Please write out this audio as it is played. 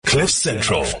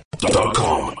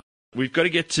CliffCentral.com. We've got to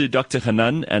get to Dr.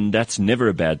 Hanan, and that's never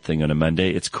a bad thing on a Monday.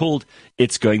 It's called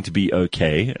It's Going to Be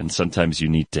Okay, and sometimes you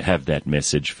need to have that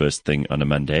message first thing on a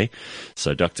Monday.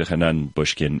 So Dr. Hanan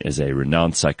Bushkin is a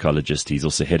renowned psychologist. He's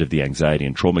also head of the Anxiety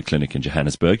and Trauma Clinic in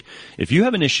Johannesburg. If you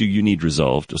have an issue you need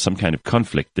resolved or some kind of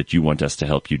conflict that you want us to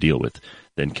help you deal with,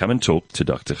 then come and talk to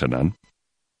Dr. Hanan.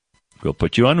 We'll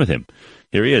put you on with him.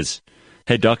 Here he is.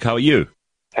 Hey, Doc, how are you?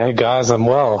 Hey, guys, I'm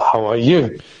well. How are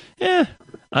you? Yeah.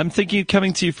 I'm thinking of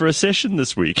coming to you for a session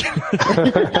this week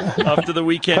after the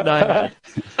weekend I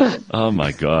had. Oh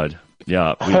my God.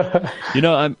 Yeah.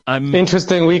 I'm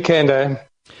interesting weekend, eh?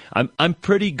 I'm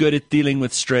pretty good at dealing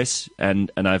with stress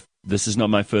and this is not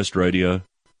my first rodeo,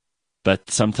 but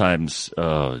sometimes,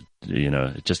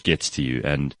 it just gets to you.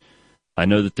 And I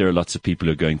know that there are lots of people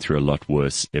who are going through a lot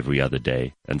worse every other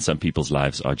day. And some people's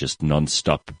lives are just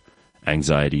nonstop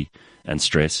anxiety and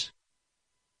stress.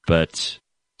 But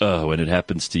when it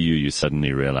happens to you, you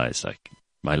suddenly realize, like,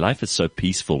 my life is so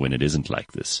peaceful when it isn't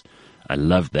like this. I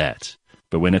love that.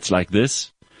 But when it's like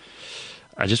this,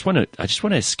 I just want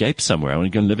to escape somewhere. I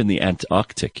want to go and live in the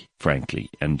Antarctic,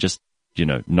 frankly, and just,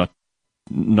 not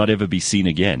ever be seen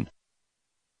again.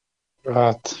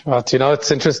 Right.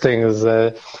 It's interesting is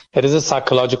it is a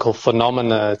psychological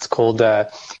phenomena. It's called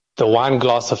the wine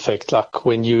glass effect. Like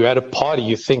when you're at a party,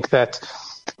 you think that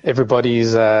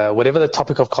everybody's, whatever the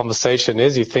topic of conversation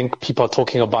is, you think people are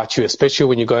talking about you, especially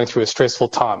when you're going through a stressful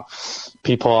time.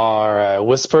 People are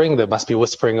whispering. They must be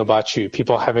whispering about you.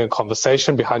 People are having a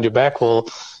conversation behind your back. Well,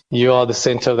 you are the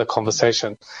center of the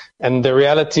conversation. And the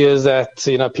reality is that,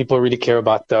 people really care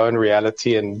about their own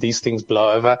reality and these things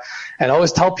blow over. And I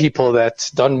always tell people that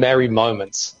don't marry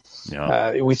moments.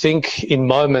 Yeah. We think in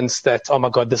moments that, oh my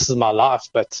God, this is my life.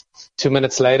 But 2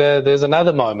 minutes later, there's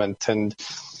another moment. And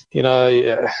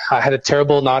I had a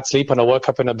terrible night's sleep and I woke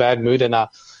up in a bad mood and I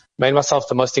made myself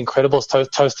the most incredible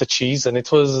toasted cheese and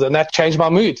that changed my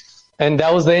mood. And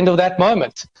that was the end of that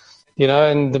moment,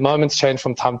 and the moments change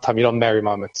from time to time. You don't marry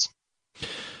moments.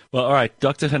 Well, all right,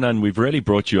 Dr. Hanan, we've really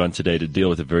brought you on today to deal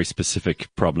with a very specific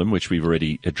problem, which we've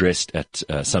already addressed at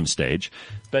some stage.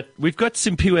 But we've got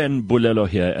Simphiwe and Bulelo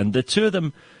here, and the two of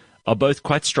them are both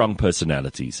quite strong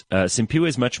personalities. Simphiwe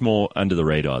is much more under the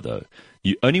radar, though.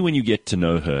 Only when you get to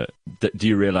know her do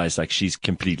you realize, like, she's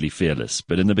completely fearless.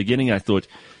 But in the beginning, I thought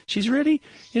she's really,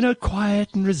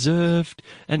 quiet and reserved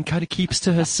and kind of keeps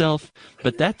to herself.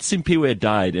 But that Simphiwe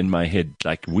died in my head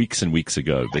like weeks and weeks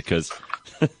ago because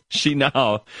she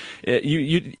now,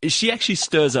 she actually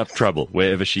stirs up trouble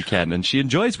wherever she can, and she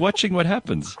enjoys watching what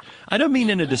happens. I don't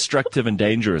mean in a destructive and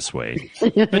dangerous way,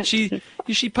 but she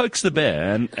pokes the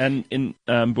bear. And in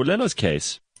Bulelo's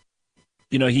case,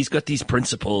 he's got these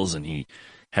principles and he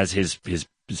has his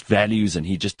values and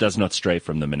he just does not stray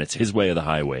from them. And it's his way or the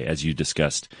highway, as you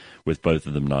discussed with both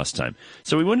of them last time.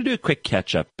 So we want to do a quick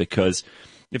catch up because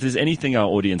if there's anything our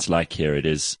audience like here, it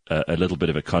is a little bit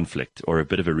of a conflict or a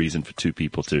bit of a reason for two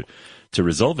people to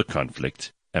resolve a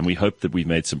conflict. And we hope that we've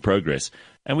made some progress.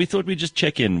 And we thought we'd just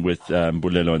check in with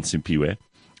Bulelo and Simphiwe.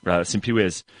 Simphiwe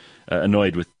is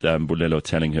annoyed with Bulelo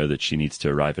telling her that she needs to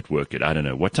arrive at work at, I don't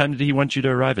know, what time did he want you to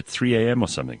arrive? At 3 a.m. or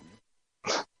something?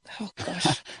 Oh,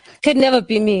 gosh. Could never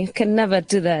be me. Can never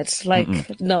do that.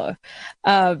 No.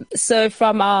 So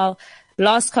from our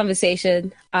last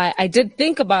conversation, I did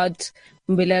think about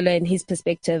Bulelo and his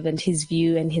perspective and his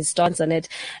view and his stance on it.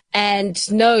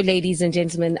 And no, ladies and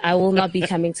gentlemen, I will not be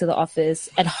coming to the office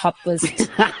at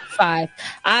 5:30.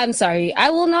 I'm sorry. I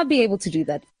will not be able to do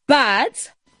that.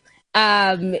 But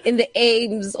in the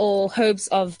aims or hopes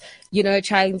of,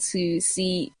 trying to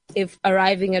see if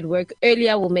arriving at work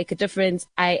earlier will make a difference,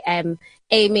 I am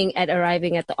aiming at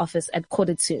arriving at the office at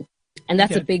 2:45. And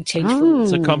that's a big change for me.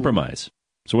 It's a compromise.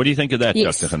 So what do you think of that,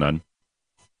 yes. Dr. Hanan?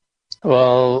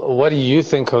 Well, what do you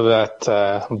think of that,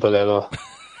 Bulelo?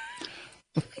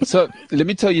 So let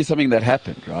me tell you something that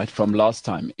happened, right, from last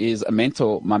time. Is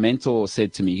my mentor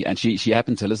said to me, and she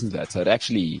happened to listen to that, so it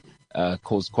actually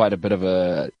caused quite a bit of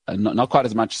not quite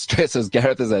as much stress as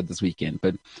Gareth has had this weekend,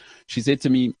 but she said to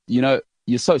me, you're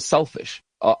so selfish.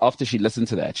 After she listened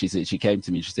to that, she came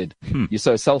to me, she said, you're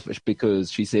so selfish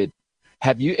because she said,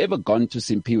 have you ever gone to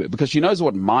Simphiwe? Because she knows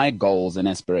what my goals and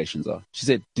aspirations are. She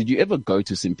said, did you ever go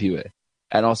to Simphiwe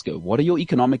and ask her, what are your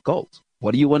economic goals?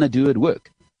 What do you want to do at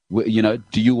work? Do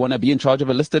you want to be in charge of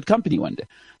a listed company one day?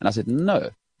 And I said,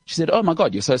 no. She said, oh my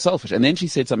God, you're so selfish. And then she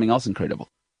said something else incredible.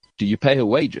 Do you pay her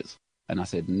wages? And I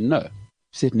said, no.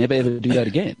 She said, never ever do that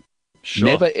again. Sure.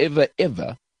 Never ever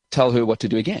ever tell her what to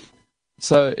do again.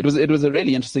 So it was a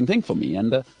really interesting thing for me.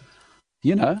 And,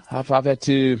 I've had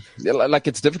to,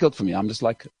 it's difficult for me. I'm just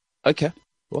like, okay,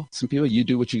 well, Simphiwe, you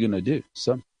do what you're going to do.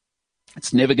 So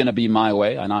It's never going to be my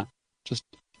way. And I just,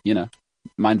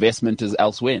 my investment is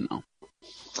elsewhere now.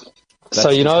 That's so,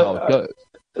 how it goes.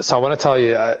 So I want to tell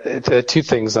you, there are two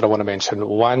things that I want to mention.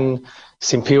 One,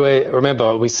 Simphiwe,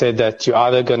 remember we said that you're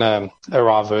either going to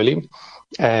arrive early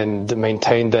and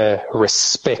maintain the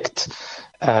respect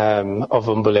of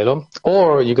Mbulelo,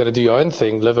 or you're going to do your own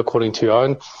thing, live according to your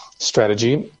own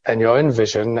strategy and your own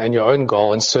vision and your own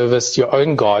goal and service your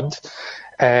own God,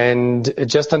 and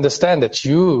just understand that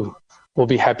you will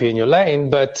be happy in your lane,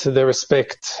 but the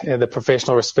respect, the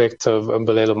professional respect of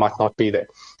Mbulelo might not be there.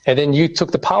 And then you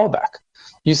took the power back.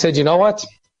 You said, you know what?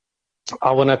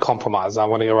 I want to compromise. I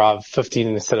want to arrive 15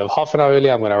 instead of half an hour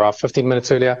earlier. I'm going to arrive 15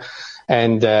 minutes earlier.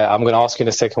 And I'm going to ask you in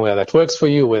a second whether that works for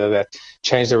you, whether that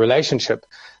changed the relationship.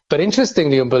 But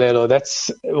interestingly, Mbulelo, that's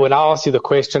when I asked you the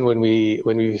question when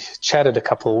we chatted a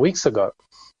couple of weeks ago.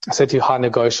 I said to you, how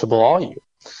negotiable are you?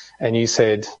 And you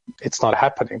said, it's not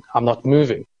happening. I'm not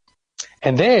moving.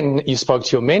 And then you spoke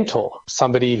to your mentor,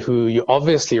 somebody who you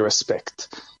obviously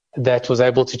respect, that was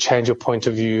able to change your point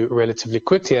of view relatively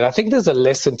quickly. And I think there's a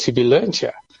lesson to be learned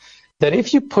here, that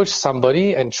if you push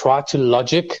somebody and try to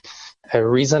logic a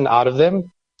reason out of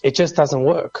them, it just doesn't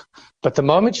work. But the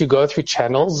moment you go through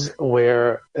channels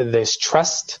where there's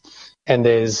trust and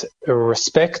there's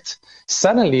respect,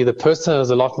 suddenly the person is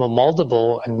a lot more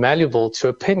moldable and malleable to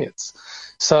opinions.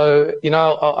 So,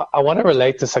 I want to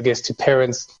relate this, I guess, to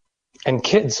parents and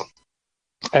kids.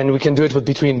 And we can do it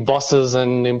between bosses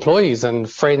and employees and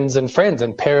friends and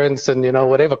parents and,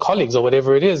 whatever, colleagues or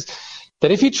whatever it is,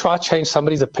 that if you try to change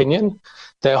somebody's opinion,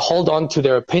 they hold on to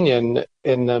their opinion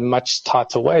in a much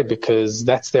tighter way because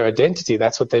that's their identity.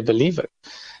 That's what they believe in.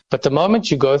 But the moment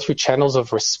you go through channels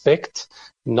of respect,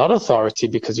 not authority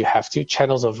because you have to,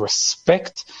 channels of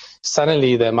respect,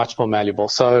 suddenly they're much more malleable.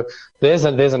 So there's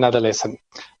another lesson.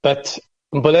 But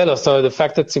Mbulelo, so the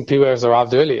fact that Simphiwe has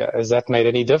arrived earlier, has that made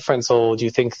any difference, or do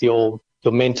you think your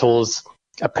mentor's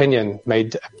opinion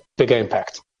made a bigger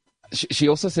impact? She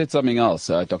also said something else,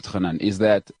 Dr. Hanan, is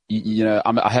that,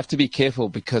 I have to be careful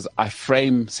because I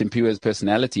frame Simphiwe's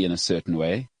personality in a certain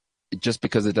way just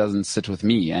because it doesn't sit with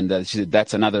me. And she said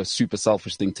that's another super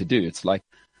selfish thing to do. It's like,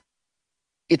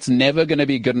 it's never going to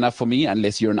be good enough for me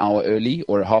unless you're an hour early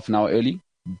or half an hour early.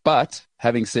 But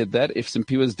having said that, if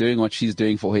Simphiwe is doing what she's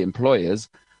doing for her employers,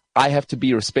 I have to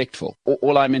be respectful.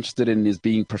 All I'm interested in is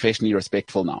being professionally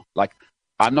respectful now. Like,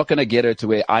 I'm not going to get her to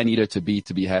where I need her to be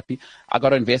happy. I got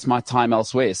to invest my time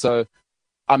elsewhere. So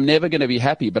I'm never going to be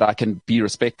happy, but I can be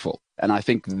respectful. And I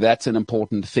think that's an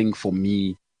important thing for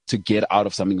me to get out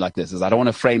of something like this, is I don't want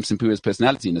to frame Simphiwe's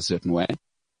personality in a certain way.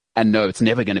 And no, it's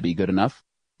never going to be good enough,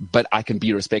 but I can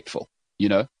be respectful.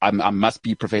 I must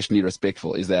be professionally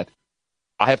respectful, is that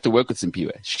I have to work with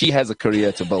Simphiwe. She has a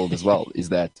career to build as well, is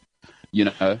that,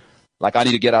 like I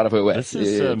need to get out of her way. This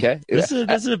is, okay.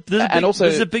 There's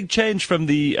a big change from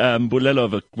the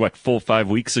Mbulelo of 4 or 5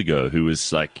 weeks ago, who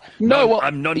was like,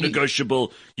 I'm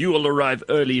non-negotiable. You will arrive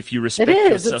early if you respect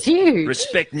yourself. It's huge.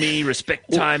 Respect me,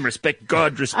 respect time, respect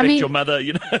God, respect your mother.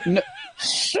 No,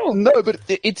 sure, no, but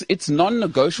it's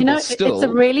non-negotiable still. It's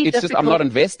a really difficult, just I'm not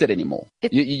invested anymore.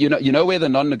 You know where the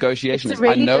non-negotiation is.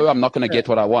 Really I know I'm not going to get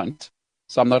what I want,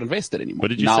 so I'm not invested anymore. What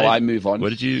did you say? I move on. What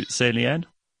did you say, Leanne?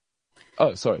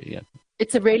 Oh, sorry. Yeah.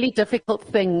 It's a really difficult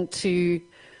thing to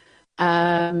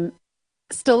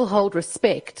still hold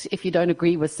respect if you don't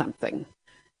agree with something.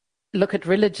 Look at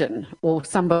religion or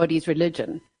somebody's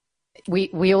religion.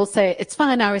 We all say, it's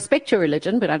fine, I respect your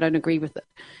religion, but I don't agree with it.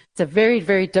 It's a very,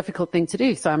 very difficult thing to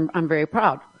do. So I'm very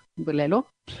proud. Mbulelo?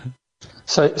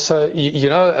 So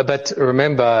but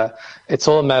remember, it's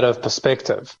all a matter of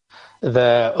perspective.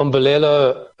 The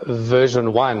Mbulelo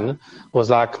version 1 was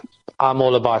like, I'm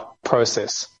all about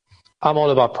process. I'm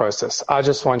all about process. I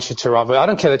just want you to arrive. I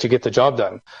don't care that you get the job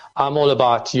done. I'm all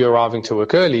about you arriving to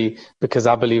work early because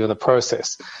I believe in the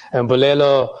process. And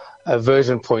Mbulelo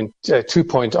version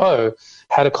 2.0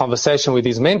 had a conversation with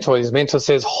his mentor. His mentor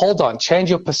says, hold on,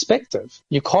 change your perspective.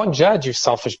 You can't judge, you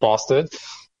selfish bastard.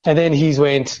 And then he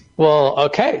went, well,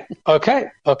 okay.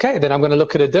 Then I'm going to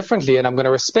look at it differently and I'm going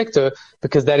to respect her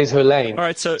because that is her lane. All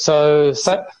right. So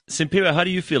Simphiwe, how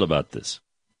do you feel about this?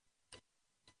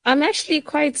 I'm actually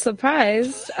quite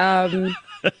surprised because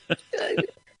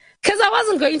I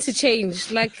wasn't going to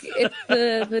change. Like, if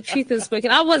the truth is spoken,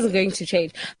 I wasn't going to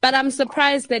change. But I'm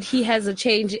surprised that he has a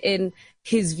change in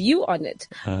his view on it.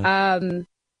 And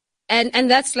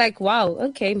that's like, wow,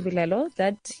 okay, Mbulelo,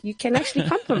 that you can actually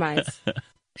compromise.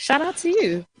 Shout out to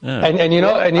you. Yeah. And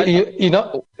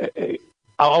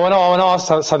I want to ask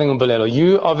something, Mbulelo.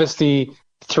 You obviously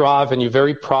thrive and you're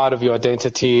very proud of your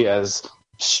identity as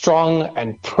strong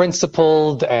and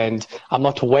principled, and I'm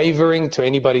not wavering to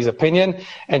anybody's opinion.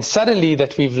 And suddenly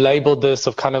that we've labeled this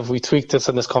we tweaked this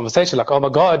in this conversation, like, oh my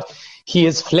God, he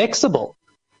is flexible.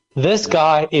 This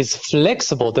guy is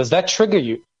flexible. Does that trigger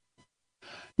you?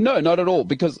 No, not at all.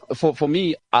 Because for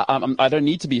me, I don't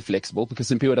need to be flexible because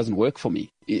Simpiwe doesn't work for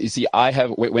me. You see,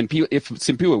 if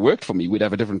Simpiwe worked for me, we'd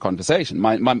have a different conversation.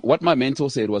 What my mentor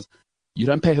said was, you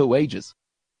don't pay her wages.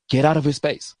 Get out of her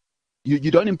space.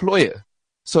 You don't employ her.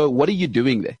 So what are you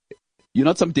doing there? You're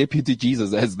not some deputy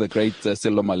Jesus, as the great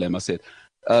Sello Malema said.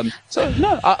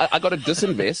 I got to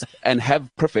disinvest and have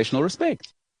professional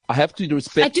respect. I have to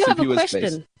respect. I do have a question.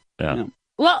 Space. Yeah.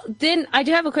 Well, then I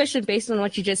do have a question based on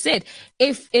what you just said.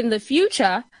 If in the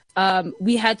future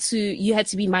you had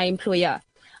to be my employer,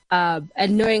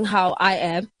 and knowing how I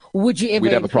am, would you ever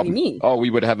employ me? Oh, we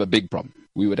would have a big problem.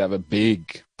 We would have a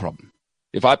big problem.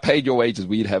 If I paid your wages,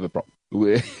 we'd have a problem.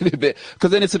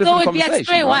 Because then it's a different conversation.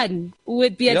 So it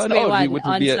would be at square one.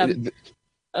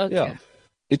 Okay. Yeah.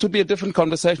 It would be a different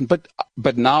conversation, but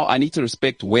now I need to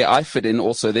respect where I fit in.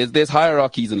 Also, there's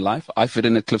hierarchies in life. I fit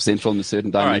in at Cliff Central in a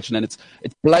certain dimension, and it's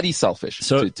bloody selfish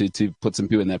to put some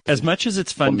people in that position. As much as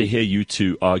it's fun to hear you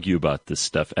two argue about this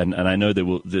stuff, and I know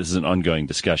this is an ongoing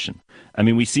discussion. I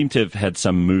mean, we seem to have had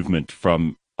some movement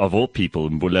from, of all people,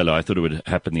 Mbulelo. I thought it would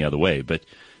happen the other way, but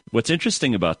what's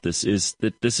interesting about this is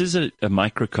that this is a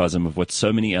microcosm of what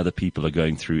so many other people are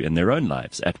going through in their own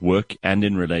lives, at work and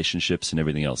in relationships and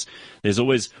everything else. There's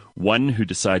always one who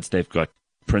decides they've got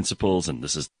principles, and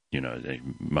this is,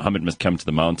 Muhammad must come to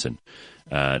the mountain,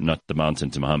 not the mountain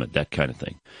to Muhammad, that kind of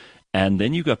thing. And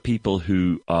then you've got people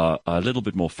who are a little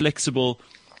bit more flexible,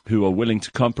 who are willing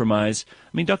to compromise. I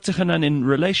mean, Dr. Hanan, in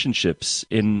relationships,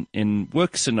 in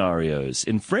work scenarios,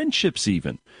 in friendships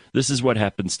even, this is what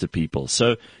happens to people.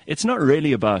 So it's not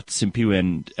really about Simpiwe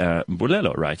and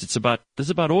Mbulelo, right? This is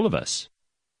about all of us.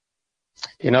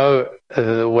 When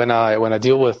I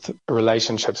deal with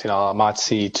relationships, I might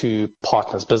see two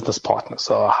partners, business partners,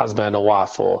 or a husband and a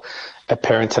wife, or a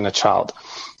parent and a child.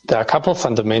 There are a couple of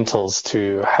fundamentals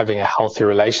to having a healthy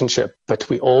relationship, but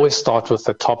we always start with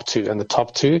the top two, and the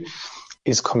top two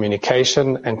is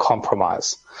communication and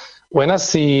compromise. When I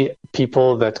see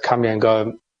people that come here and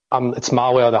go, it's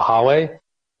my way or the highway,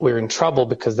 we're in trouble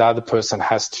because the other person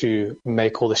has to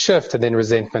make all the shift, and then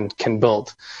resentment can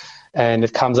build, and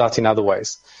it comes out in other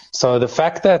ways. So the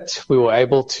fact that we were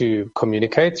able to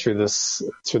communicate through this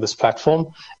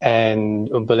platform, and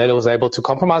Mbulelo was able to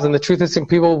compromise, and the truth is,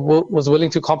 people was willing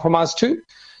to compromise too.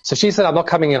 So she said, I'm not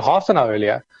coming in half an hour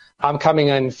earlier. I'm coming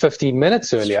in 15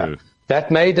 minutes earlier. That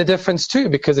made a difference too,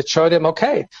 because it showed him,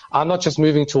 okay, I'm not just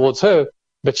moving towards her,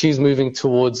 but she's moving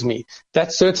towards me.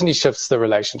 That certainly shifts the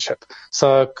relationship.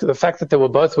 So the fact that they were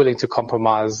both willing to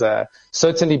compromise,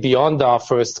 certainly beyond our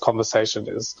first conversation,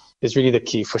 is really the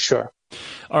key for sure.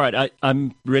 All right.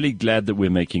 I'm really glad that we're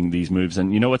making these moves.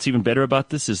 And you know what's even better about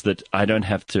this is that I don't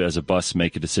have to, as a boss,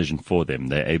 make a decision for them.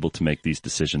 They're able to make these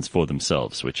decisions for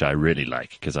themselves, which I really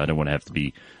like, because I don't want to have to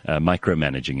be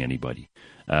micromanaging anybody.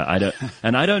 I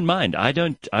don't mind.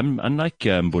 I'm unlike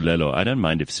Mbulelo. I don't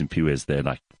mind if Simpiwe is there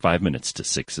like 5 minutes to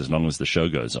 6, as long as the show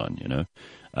goes on,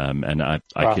 and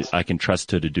I can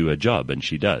trust her to do her job, and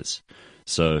she does.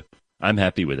 So I'm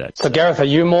happy with that. So Gareth, are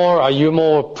you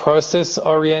more process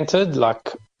oriented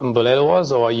like Mbulelo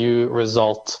was, or are you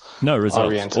result? No, results.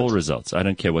 Oriented? All results. I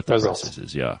don't care what the process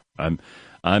is. Yeah,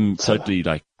 I'm totally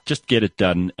like, just get it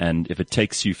done, and if it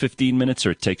takes you 15 minutes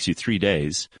or it takes you 3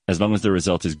 days, as long as the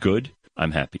result is good,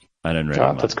 I'm happy. I don't really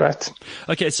mind. That's great.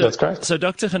 Okay, so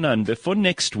Dr. Hanan, before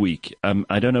next week,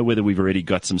 I don't know whether we've already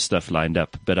got some stuff lined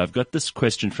up, but I've got this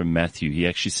question from Matthew. He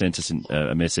actually sent us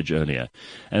a message earlier,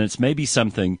 and it's maybe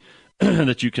something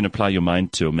that you can apply your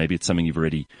mind to, or maybe it's something you've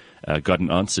already got an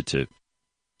answer to.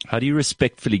 How do you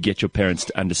respectfully get your parents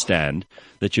to understand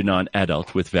that you're now an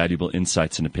adult with valuable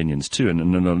insights and opinions too,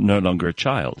 and no longer a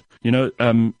child?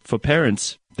 For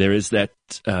parents, there is that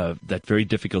very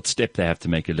difficult step they have to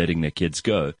make of letting their kids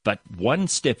go. But one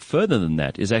step further than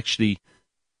that is actually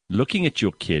looking at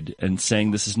your kid and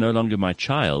saying, this is no longer my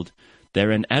child.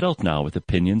 They're an adult now with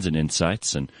opinions and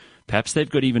insights, and perhaps they've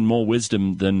got even more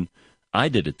wisdom than I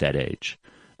did at that age.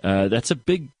 That's a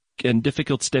big and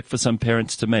difficult step for some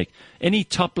parents to make. Any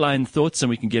top-line thoughts, and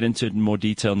we can get into it in more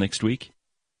detail next week?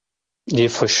 Yeah,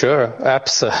 for sure.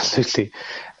 Absolutely.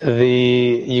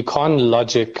 You can't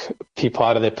logic people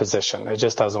out of their position. It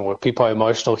just doesn't work. People are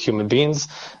emotional human beings.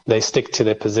 They stick to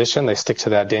their position. They stick to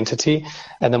their identity.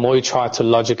 And the more you try to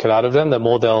logic it out of them, the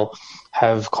more they'll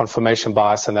have confirmation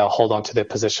bias and they'll hold on to their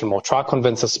position more. Try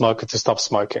convince a smoker to stop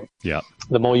smoking. Yeah.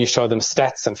 The more you show them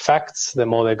stats and facts, the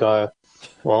more they go,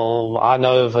 well, I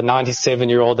know of a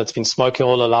 97-year-old that's been smoking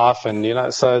all her life,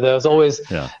 and so there's always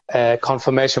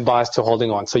confirmation bias to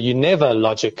holding on. So you never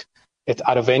logic it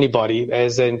out of anybody.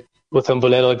 As in with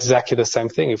Mbulelo, exactly the same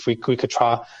thing. If we could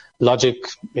try logic,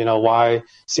 why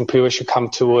Simphiwe should come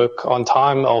to work on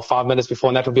time or 5 minutes before,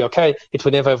 and that would be okay, it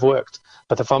would never have worked.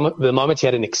 But the moment he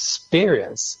had an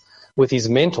experience with his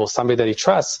mentor, somebody that he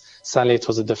trusts, suddenly it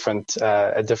was a different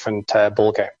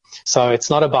ball game. So it's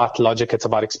not about logic, it's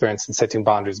about experience and setting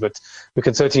boundaries, but we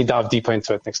can certainly dive deeper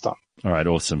into it next time. All right,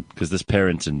 awesome. Because this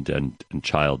parent and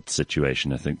child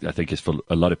situation, I think is for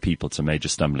a lot of people, it's a major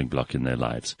stumbling block in their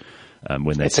lives.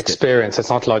 It's experience. It's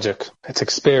not logic. It's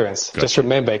experience. Gotcha. Just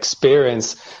remember,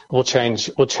 experience will change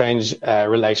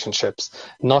relationships,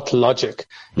 not logic.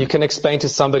 You can explain to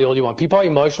somebody all you want. People are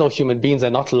emotional human beings. They're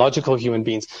not logical human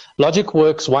beings. Logic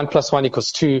works 1 + 1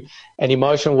 = 2, and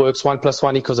emotion works 1 +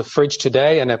 1 = a fridge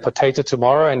today and a potato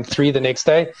tomorrow and 3 the next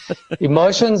day.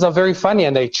 Emotions are very funny,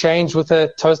 and they change with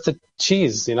a toasted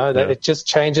cheese. It just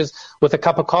changes with a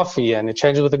cup of coffee, and it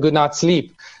changes with a good night's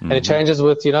sleep, and it changes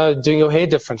with doing your hair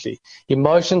differently.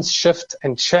 Emotions shift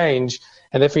and change,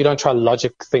 and therefore you don't try to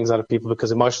logic things out of people,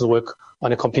 because emotions work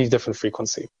on a completely different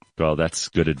frequency. Well, that's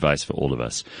good advice for all of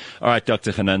us. All right,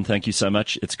 Dr. Hanan, thank you so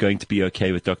much. It's going to be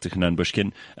okay with Dr. Hanan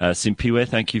Bushkin. Simphiwe,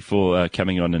 thank you for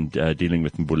coming on and dealing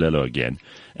with Mbulelo again.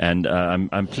 And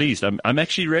I'm pleased. I'm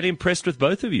actually really impressed with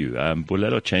both of you.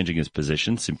 Mbulelo changing his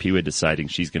position, Simphiwe deciding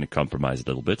she's going to compromise a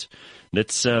little bit.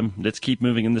 Let's keep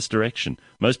moving in this direction.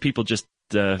 Most people just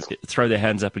throw their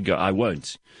hands up and go, I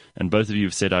won't. And both of you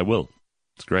have said, I will.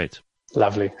 It's great.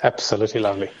 Lovely. Absolutely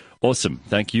lovely. Awesome.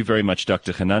 Thank you very much,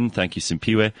 Dr. Hanan. Thank you,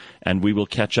 Simphiwe. And we will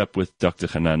catch up with Dr.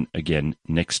 Hanan again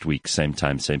next week, same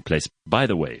time, same place. By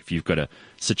the way, if you've got a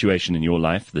situation in your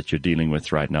life that you're dealing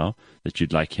with right now that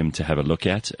you'd like him to have a look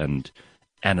at and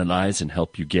analyze and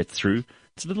help you get through,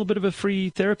 it's a little bit of a free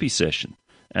therapy session.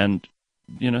 And,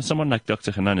 someone like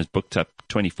Dr. Hanan is booked up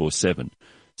 24/7.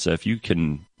 So if you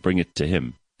can bring it to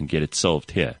him and get it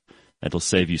solved here, it'll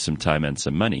save you some time and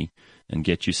some money and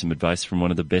get you some advice from one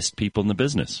of the best people in the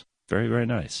business. Very, very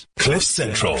nice.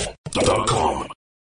 CliffCentral.com